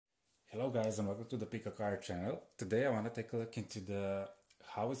Hello guys and welcome to the Pick a Card channel. Today I want to take a look into the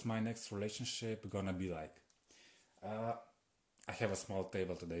how is my next relationship gonna be like. Uh, I have a small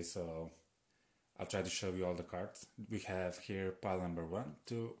table today, so I'll try to show you all the cards. We have here pile number 1,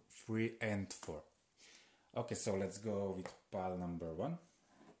 2, 3 and 4. Okay, so let's go with pile number 1.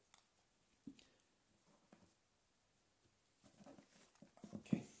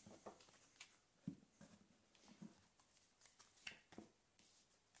 Okay.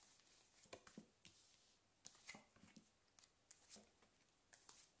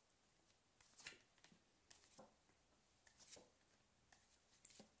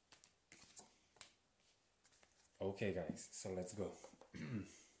 Okay guys, so let's go.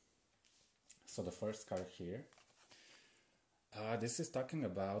 So the first card here, this is talking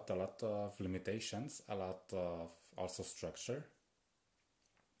about a lot of limitations, a lot of also structure,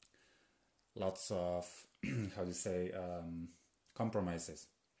 lots of how do you say compromises.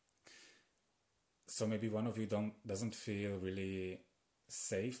 So maybe one of you doesn't feel really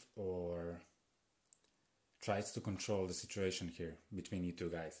safe or tries to control the situation here between you two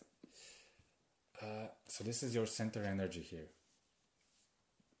guys. So this is your center energy here.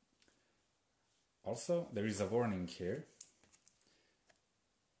 Also, there is a warning here.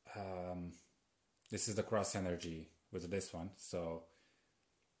 This is the cross energy with this one, so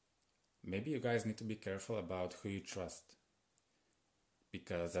maybe you guys need to be careful about who you trust,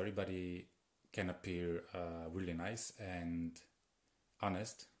 because everybody can appear really nice and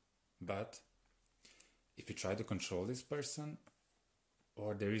honest, but if you try to control this person,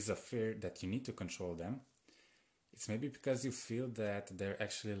 or there is a fear that you need to control them, it's maybe because you feel that they're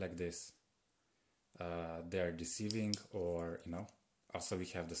actually like this. They're deceiving, or also we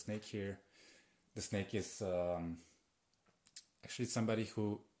have the snake here. The snake is actually somebody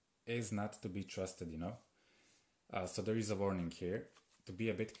who is not to be trusted, so there is a warning here to be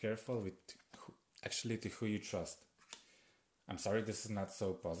a bit careful with to who you trust. I'm sorry this is not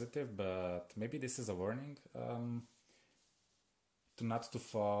so positive, but maybe this is a warning to not to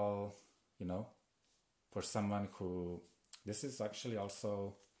fall, for someone who, this is actually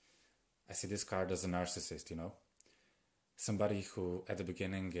also, I see this card as a narcissist, somebody who at the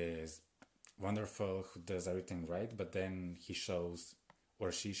beginning is wonderful, who does everything right, but then he shows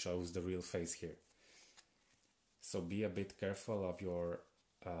or she shows the real face here. So be a bit careful of your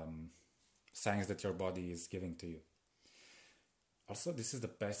signs that your body is giving to you. Also, this is the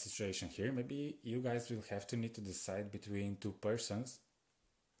past situation here. Maybe you guys will have to need to decide between two persons,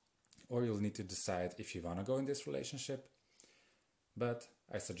 or you'll need to decide if you want to go in this relationship. But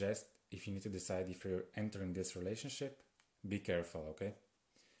I suggest, if you need to decide if you're entering this relationship, be careful, okay?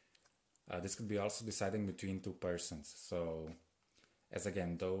 This could be also deciding between two persons. So, as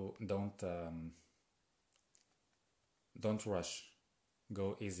again, don't rush.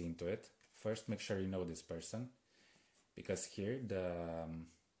 Go easy into it. First, make sure you know this person, because here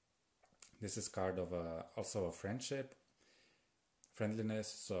this is card of also a friendship, friendliness.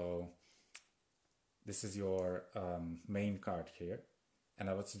 So this is your main card here, and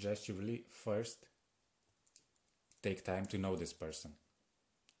I would suggest you really first take time to know this person.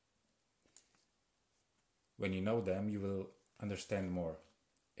 When you know them, you will understand more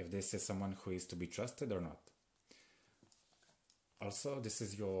if this is someone who is to be trusted or not. Also, this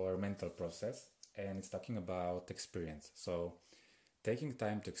is your mental process, and it's talking about experience. So taking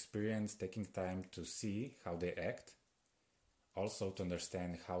time to experience, taking time to see how they act, also to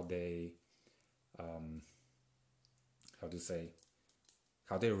understand how they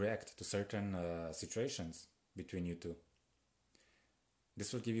how they react to certain situations between you two.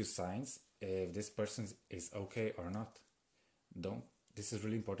 This will give you signs if this person is okay or not. This is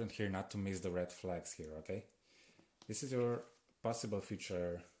really important here, not to miss the red flags here, okay? This is your possible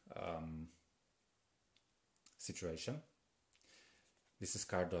future situation. This is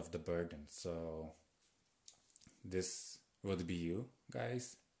card of the burden. So this would be you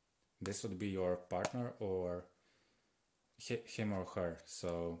guys. This would be your partner or him or her.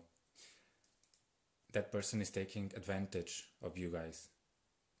 So that person is taking advantage of you guys.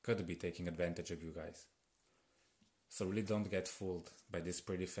 Could be taking advantage of you guys. So really don't get fooled by this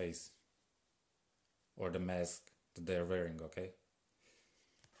pretty face or the mask that they're wearing, okay?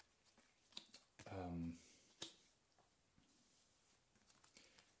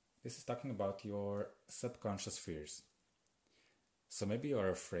 This is talking about your subconscious fears. So maybe you're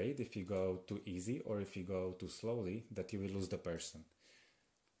afraid if you go too easy or if you go too slowly that you will lose the person.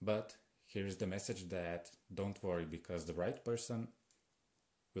 But here's the message that don't worry, because the right person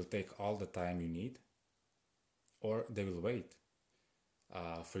will take all the time you need, or they will wait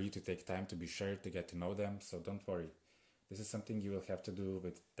for you to take time to be sure to get to know them. So don't worry. This is something you will have to do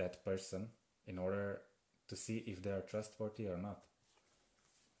with that person in order to see if they are trustworthy or not.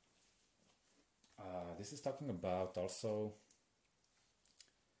 This is talking about also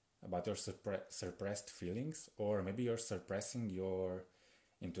about your suppressed feelings, or maybe you're suppressing your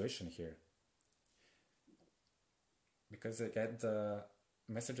intuition here. Because I get the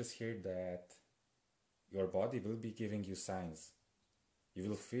messages here that your body will be giving you signs. You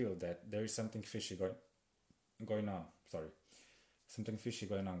will feel that there is something fishy going on. Sorry, something fishy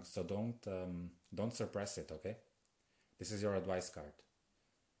going on. So don't suppress it. Okay, this is your advice card.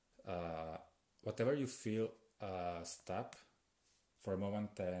 Whatever you feel, stop for a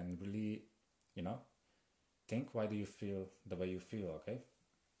moment and really, think, why do you feel the way you feel? Okay.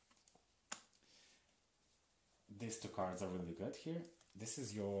 These two cards are really good here. This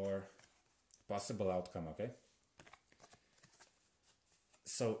is your possible outcome, okay?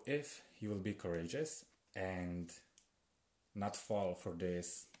 So if you will be courageous and not fall for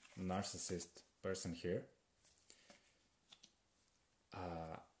this narcissist person here,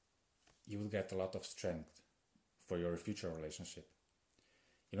 you will get a lot of strength for your future relationship.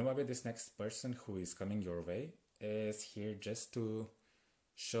 Maybe this next person who is coming your way is here just to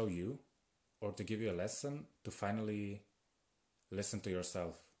show you or to give you a lesson to finally listen to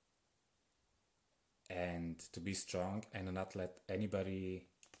yourself and to be strong and not let anybody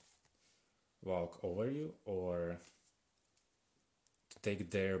walk over you or to take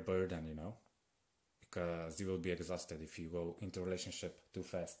their burden, because you will be exhausted if you go into a relationship too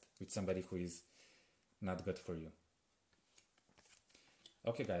fast with somebody who is not good for you.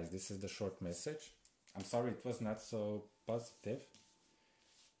 Okay guys, this is the short message. I'm sorry it was not so positive.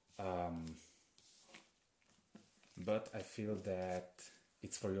 But I feel that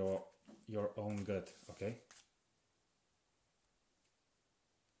it's for your own good, okay?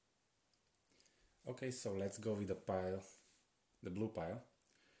 Okay, so let's go with the blue pile.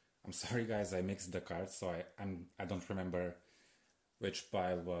 I'm sorry guys, I mixed the cards, so I don't remember which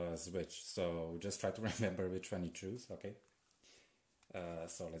pile was which, so just try to remember which one you choose, okay?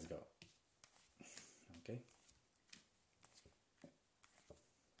 So let's go. Okay.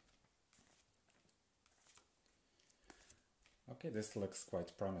 Okay, this looks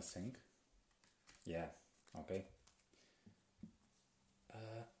quite promising. Yeah, okay.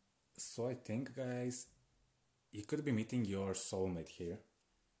 So I think, guys, you could be meeting your soulmate here.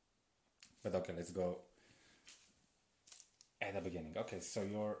 But okay, let's go at the beginning. Okay, so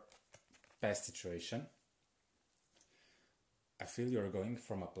your past situation. I feel you're going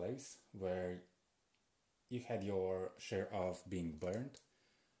from a place where you had your share of being burned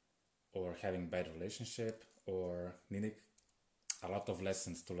or having bad relationship or needing a lot of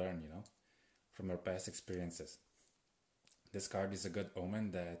lessons to learn, from your past experiences. This card is a good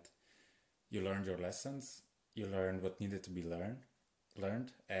omen that you learned your lessons, you learned what needed to be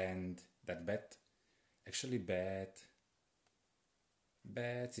learned, and that bad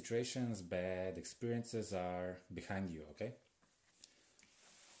situations, bad experiences are behind you, okay?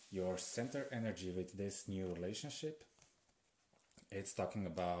 Your center energy with this new relationship, it's talking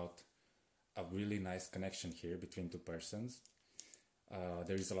about a really nice connection here between two persons.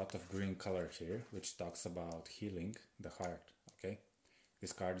 There is a lot of green color here, which talks about healing the heart, okay?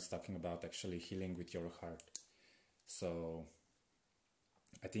 This card is talking about actually healing with your heart. So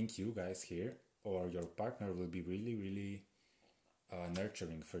I think you guys here or your partner will be really, really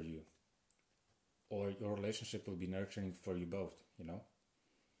nurturing for you. Or your relationship will be nurturing for you both,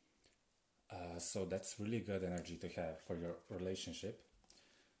 So that's really good energy to have for your relationship.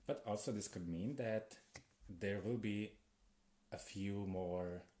 But also this could mean that there will be a few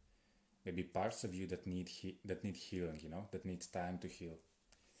more maybe parts of you that need healing, that needs time to heal.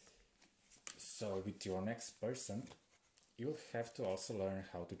 So with your next person, you'll have to also learn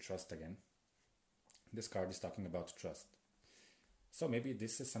how to trust again. This card is talking about trust. So maybe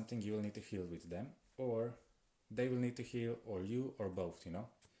this is something you'll need to heal with them, or they will need to heal, or you, or both,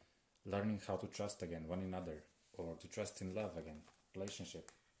 Learning how to trust again one another, or to trust in love again,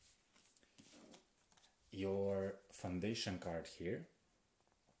 relationship. Your foundation card here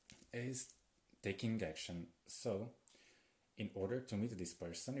is taking action. So in order to meet this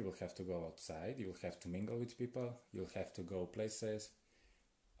person, you will have to go outside, you will have to mingle with people, you'll have to go places,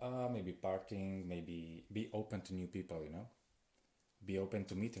 maybe partying, maybe be open to new people, be open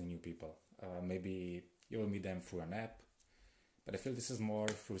to meeting new people. Maybe you will meet them through an app, but I feel this is more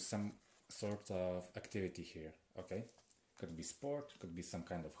through some sort of activity here, okay? Could be sport, could be some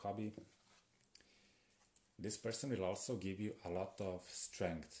kind of hobby. This person will also give you a lot of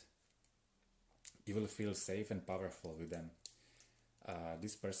strength. You will feel safe and powerful with them.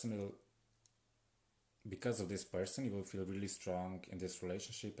 This person will because of this person, you will feel really strong in this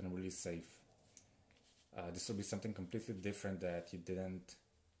relationship and really safe. This will be something completely different that you didn't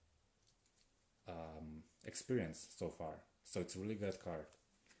experience so far. So it's a really good card.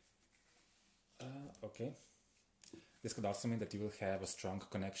 Okay. This could also mean that you will have a strong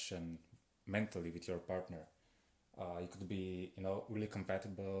connection mentally with your partner. You could be, really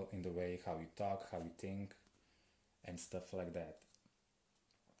compatible in the way how you talk, how you think, and stuff like that.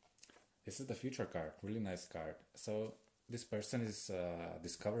 This is the future card, really nice card. So this person is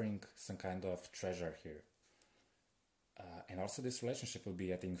discovering some kind of treasure here. And also this relationship will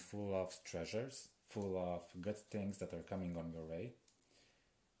be, I think, full of treasures, full of good things that are coming on your way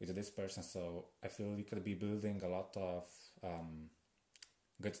with this person. So I feel you could be building a lot of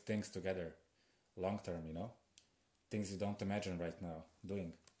good things together, long term, things you don't imagine right now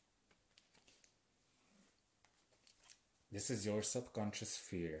doing. This is your subconscious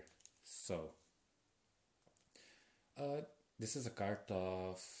fear. So, this is a card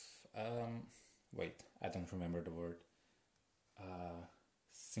of, wait, I don't remember the word.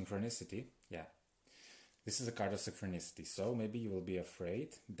 Synchronicity. Yeah, this is a card of synchronicity. So maybe you will be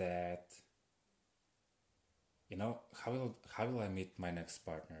afraid that, how will I meet my next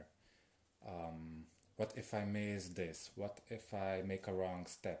partner? What if I miss this? What if I make a wrong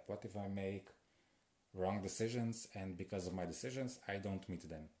step? What if I make wrong decisions and because of my decisions I don't meet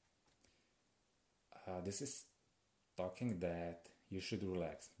them? This is talking that you should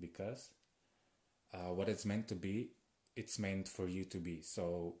relax because what it's meant to be, it's meant for you to be.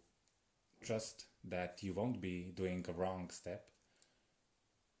 So trust that you won't be doing a wrong step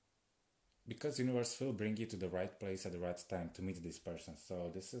because universe will bring you to the right place at the right time to meet this person.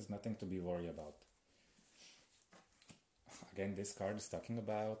 So this is nothing to be worried about. Again, this card is talking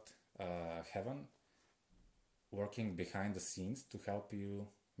about heaven working behind the scenes to help you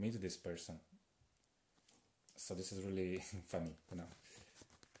meet this person. So this is really funny,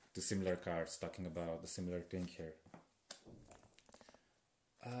 two similar cards talking about the similar thing here.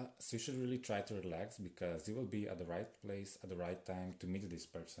 So you should really try to relax because you will be at the right place at the right time to meet this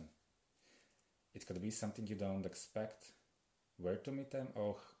person. It could be something you don't expect where to meet them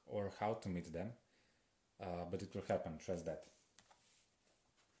or how to meet them, but it will happen, trust that.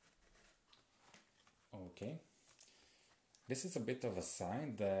 Okay. This is a bit of a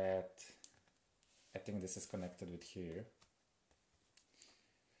sign that I think this is connected with here.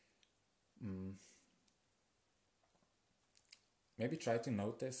 Maybe try to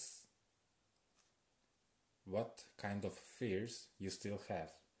notice what kind of fears you still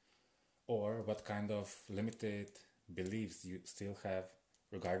have or what kind of limited beliefs you still have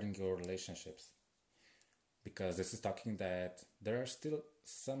regarding your relationships. Because this is talking that there are still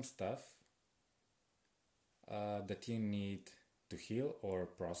some stuff that you need to heal or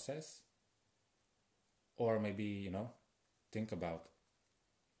process or maybe, think about.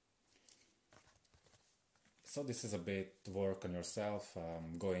 So this is a bit work on yourself,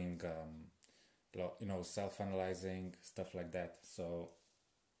 going, self-analyzing, stuff like that. So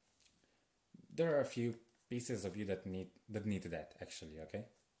there are a few pieces of you that need that actually, okay?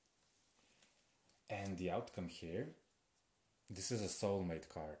 And the outcome here, this is a soulmate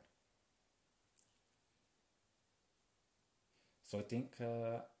card. So I think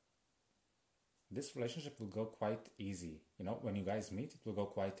this relationship will go quite easy. When you guys meet, it will go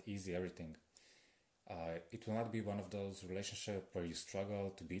quite easy, everything. It will not be one of those relationships where you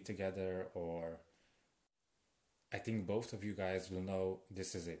struggle to be together, or I think both of you guys will know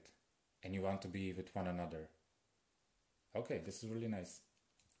this is it and you want to be with one another. Okay, this is really nice.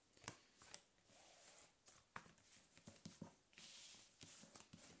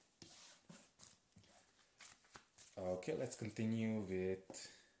 Okay, let's continue with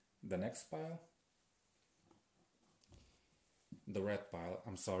the next pile. The red pile.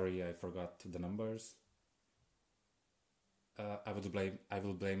 I'm sorry, I forgot the numbers. I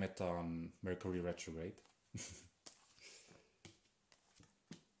will blame it on Mercury retrograde.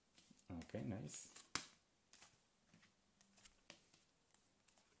 Okay, nice.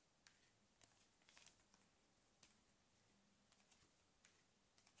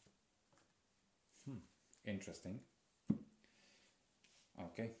 Interesting.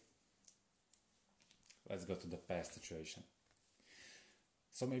 Okay. Let's go to the past situation.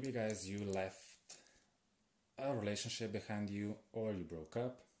 So maybe guys, you left a relationship behind you, or you broke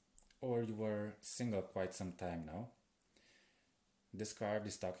up, or you were single quite some time now. This card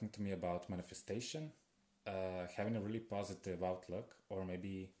is talking to me about manifestation, having a really positive outlook, or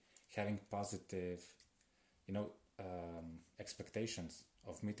maybe having positive, expectations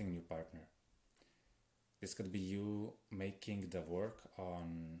of meeting a new partner. This could be you making the work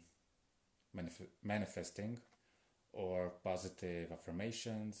on manifesting or positive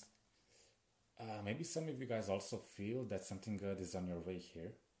affirmations. Maybe some of you guys also feel that something good is on your way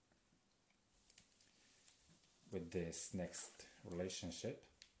here with this next relationship.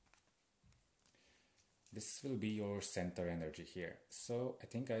 This will be your center energy here. So I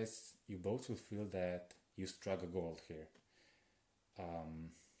think, guys, you both will feel that you struck a gold here.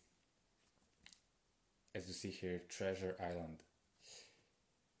 As you see here, Treasure Island.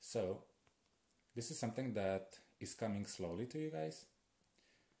 So this is something that is coming slowly to you guys,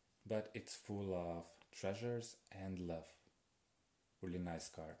 but it's full of treasures and love. Really nice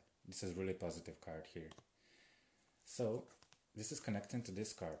card. This is really positive card here. So this is connecting to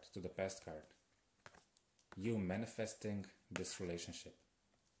this card, to the past card. You manifesting this relationship.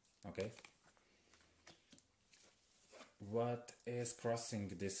 Okay? What is crossing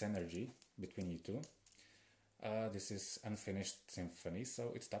this energy between you two? This is Unfinished Symphony,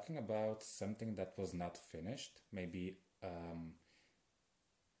 so it's talking about something that was not finished. Maybe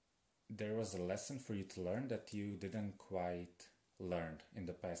there was a lesson for you to learn that you didn't quite learn in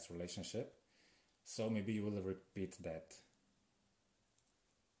the past relationship. So maybe you will repeat that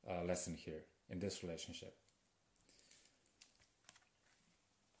lesson here in this relationship.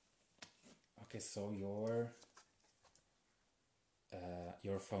 Okay, so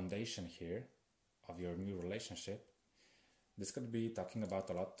your foundation here of your new relationship, this could be talking about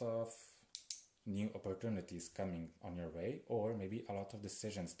a lot of new opportunities coming on your way, or maybe a lot of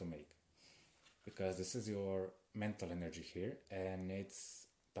decisions to make, because this is your mental energy here, and it's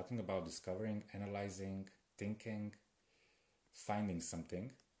talking about discovering, analyzing, thinking, finding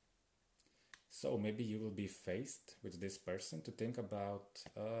something. So maybe you will be faced with this person to think about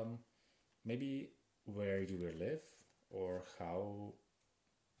maybe where you will live, or how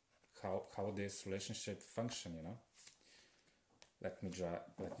this relationship function, you know. Let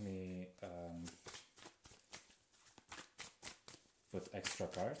me put extra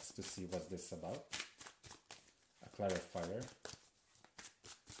cards to see what's this about. A clarifier.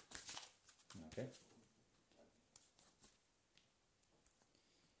 Okay.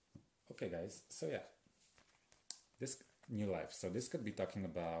 Okay, guys. So yeah, this new life. So this could be talking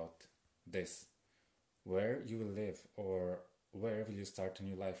about this, where you will live, or where will you start a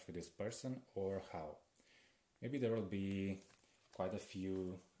new life with this person, or how. Maybe there will be quite a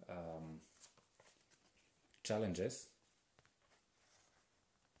few challenges,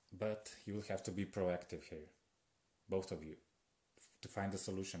 but you will have to be proactive here, both of you, to find a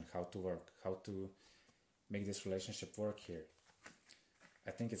solution, how to work, how to make this relationship work here.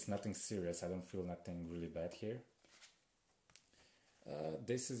 I think it's nothing serious. I don't feel nothing really bad here.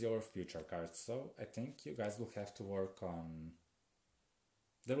 This is your future card, so I think you guys will have to work on...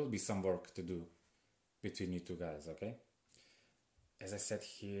 There will be some work to do between you two guys, okay? As I said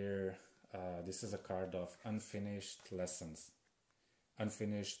here, this is a card of unfinished lessons.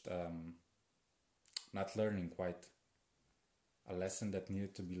 Unfinished, not learning quite. A lesson that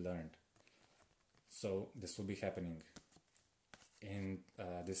needed to be learned. So this will be happening in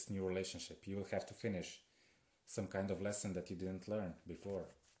this new relationship. You will have to finish some kind of lesson that you didn't learn before.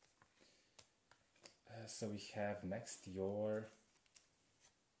 So we have next your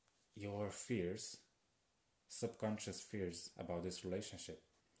fears, subconscious fears about this relationship.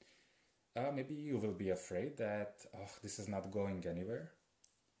 Maybe you will be afraid that this is not going anywhere,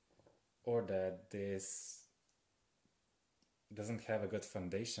 or that this doesn't have a good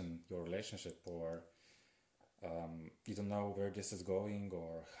foundation, your relationship, or you don't know where this is going,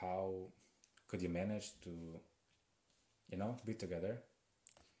 or how could you manage to, you know, be together.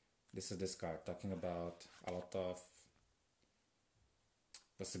 This is this card talking about a lot of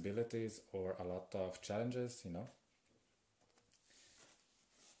possibilities or a lot of challenges, you know.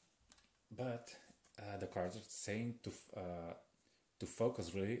 But the cards are saying to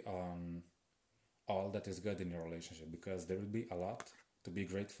focus really on all that is good in your relationship, because there will be a lot to be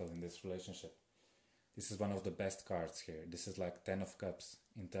grateful in this relationship. This is one of the best cards here. This is like 10 of Cups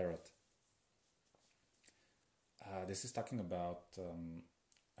in Tarot. This is talking about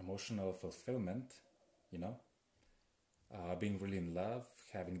emotional fulfillment, you know, being really in love,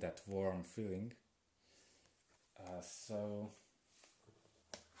 having that warm feeling. So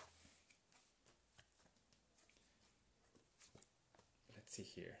let's see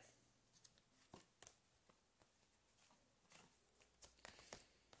here.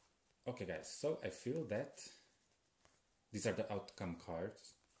 Okay, guys, so I feel that these are the outcome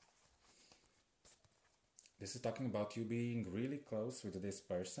cards. This is talking about you being really close with this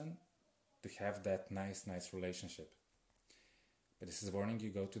person to have that nice relationship. But this is warning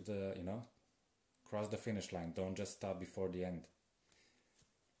you, go to the, you know, cross the finish line. Don't just stop before the end.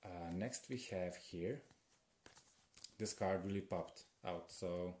 Next we have here, this card really popped out.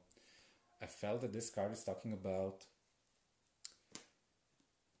 So I felt that this card is talking about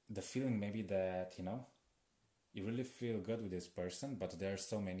the feeling maybe that, you really feel good with this person, but there are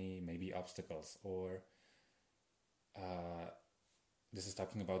so many maybe obstacles, or this is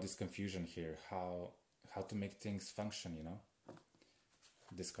talking about this confusion here, how to make things function,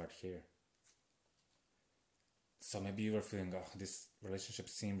 this card here. So maybe you were feeling, oh, this relationship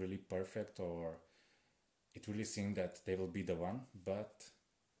seemed really perfect, or it really seemed that they will be the one, but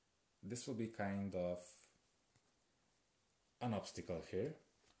this will be kind of an obstacle here.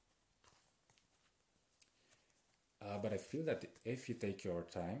 But I feel that if you take your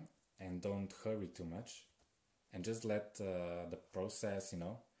time and don't hurry too much and just let the process,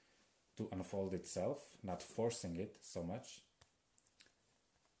 to unfold itself, not forcing it so much,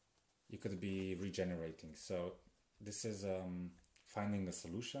 you could be regenerating. So this is finding a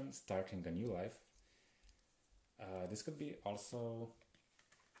solution, starting a new life. This could be also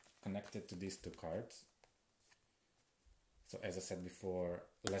connected to these two cards. So as I said before,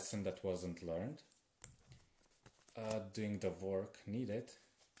 lesson that wasn't learned, doing the work needed,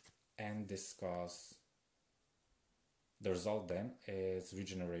 and this cause, the result then is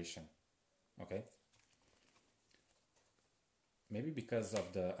regeneration. Okay? Maybe because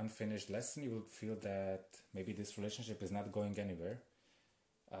of the unfinished lesson, you will feel that maybe this relationship is not going anywhere.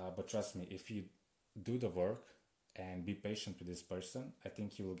 But trust me, if you do the work and be patient with this person, I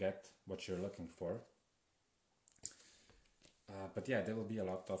think you will get what you're looking for. But yeah, there will be a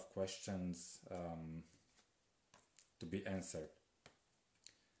lot of questions to be answered.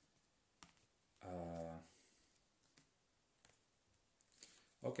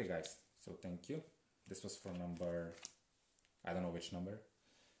 Okay guys, so thank you. This was for number, I don't know which number,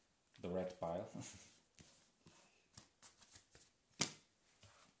 the red pile.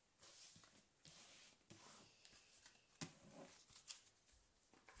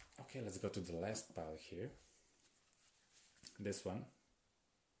 Okay, let's go to the last pile here. This one.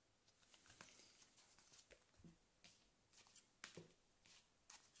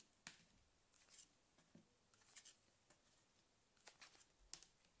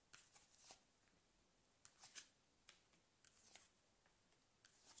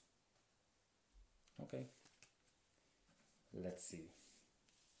 Okay, let's see.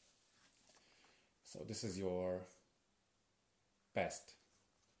 So this is your past.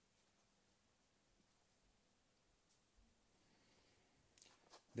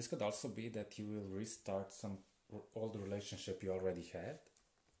 This could also be that you will restart some old relationship you already had,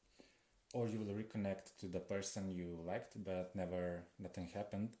 or you will reconnect to the person you liked but nothing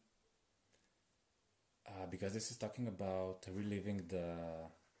happened. Because this is talking about reliving the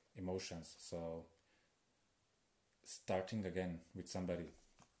emotions, so starting again with somebody.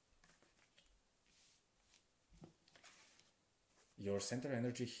 Your center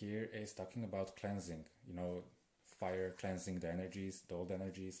energy here is talking about cleansing, fire cleansing the energies, the old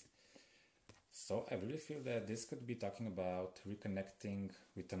energies. So I really feel that this could be talking about reconnecting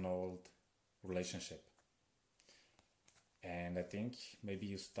with an old relationship. And I think maybe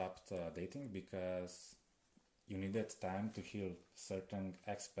you stopped dating because you needed time to heal certain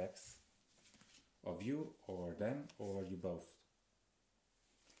aspects of you or them, or you both.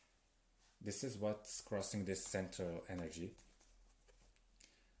 This is what's crossing this central energy.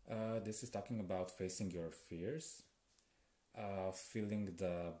 This is talking about facing your fears, feeling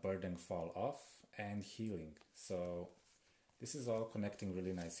the burden fall off, and healing. So this is all connecting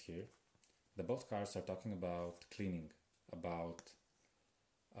really nice here. The both cards are talking about cleaning, about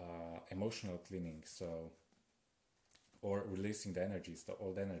emotional cleaning, so, or releasing the energies, the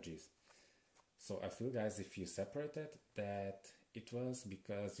old energies. So I feel, guys, if you separated, that it was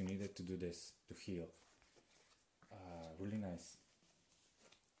because you needed to do this to heal. Really nice.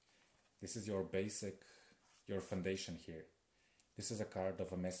 This is your basic, your foundation here. This is a card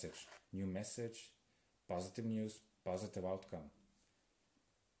of a message, new message, positive news, positive outcome.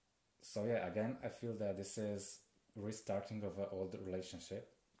 So yeah, again, I feel that this is restarting of an old relationship.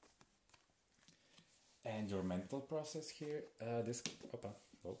 And your mental process here,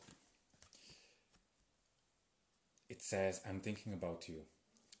 it says, I'm thinking about you.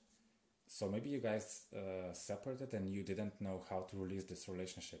 So maybe you guys separated and you didn't know how to release this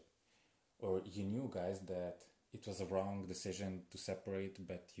relationship. Or you knew, guys, that it was a wrong decision to separate,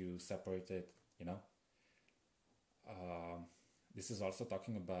 but you separated, This is also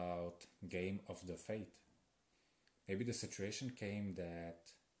talking about game of the fate. Maybe the situation came that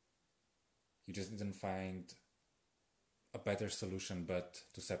you just didn't find a better solution but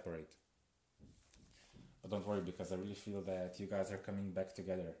to separate. But don't worry, because I really feel that you guys are coming back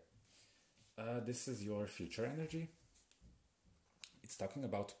together. This is your future energy. It's talking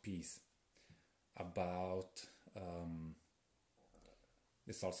about peace, about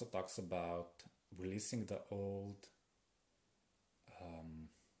this also talks about releasing the old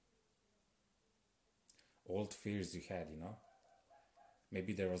fears you had, you know.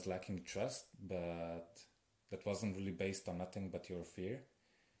 Maybe there was lacking trust, but that wasn't really based on nothing but your fear.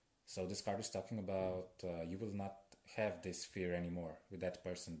 So this card is talking about you will not have this fear anymore with that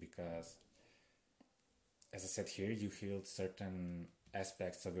person, because as I said here, you healed certain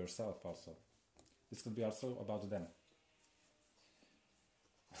aspects of yourself also. This could be also about them.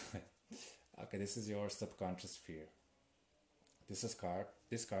 Okay, this is your subconscious fear. This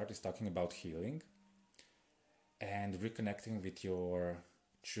card is talking about healing and reconnecting with your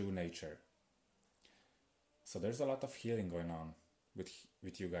true nature. So there's a lot of healing going on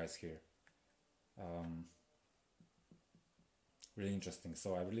with you guys here. Really interesting.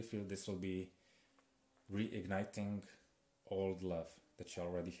 So I really feel this will be reigniting old love that you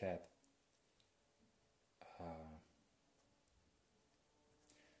already had.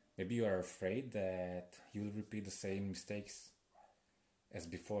 Maybe you are afraid that you'll repeat the same mistakes as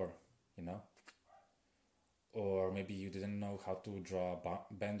before, you know? Or maybe you didn't know how to draw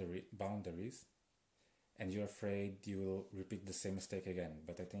boundaries, and you're afraid you will repeat the same mistake again.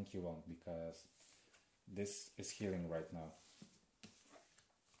 But I think you won't, because this is healing right now.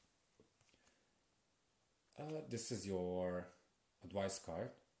 This is your advice card.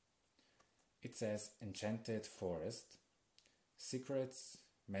 It says Enchanted Forest, Secrets,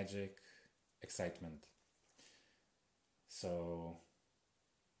 Magic, Excitement. So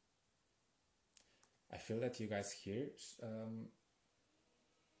I feel that you guys here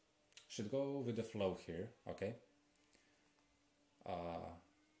should go with the flow here, okay?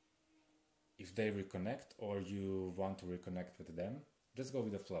 If they reconnect or you want to reconnect with them, just go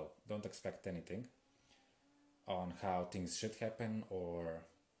with the flow. Don't expect anything on how things should happen, or,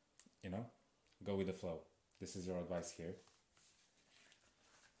 you know, go with the flow. This is your advice here.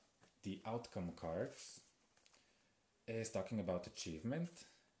 The outcome cards is talking about achievement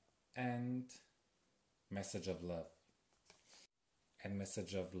and message of love.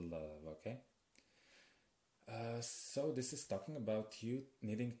 Okay? So this is talking about you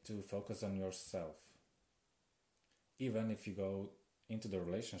needing to focus on yourself. Even if you go into the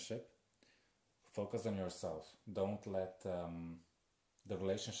relationship, focus on yourself. Don't let the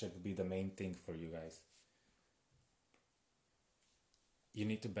relationship be the main thing for you guys. You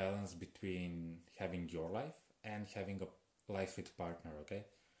need to balance between having your life and having a life with partner, okay?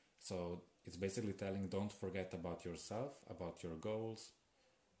 So it's basically telling, don't forget about yourself, about your goals,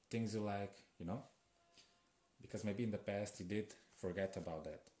 things you like, you know? Because maybe in the past you did forget about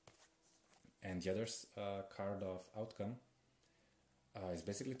that. And the other card of outcome is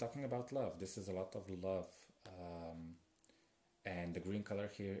basically talking about love. This is a lot of love. And the green color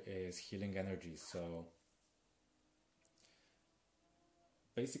here is healing energy. So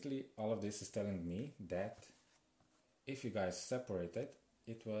basically all of this is telling me that if you guys separated,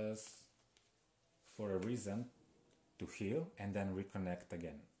 it was for a reason to heal and then reconnect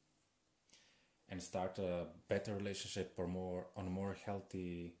again and start a better relationship or more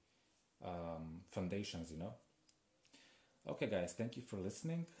healthy foundations, you know. Okay guys, thank you for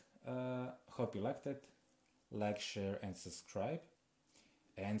listening. Hope you liked it. Like, share and subscribe,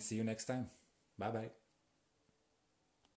 and see you next time. Bye bye.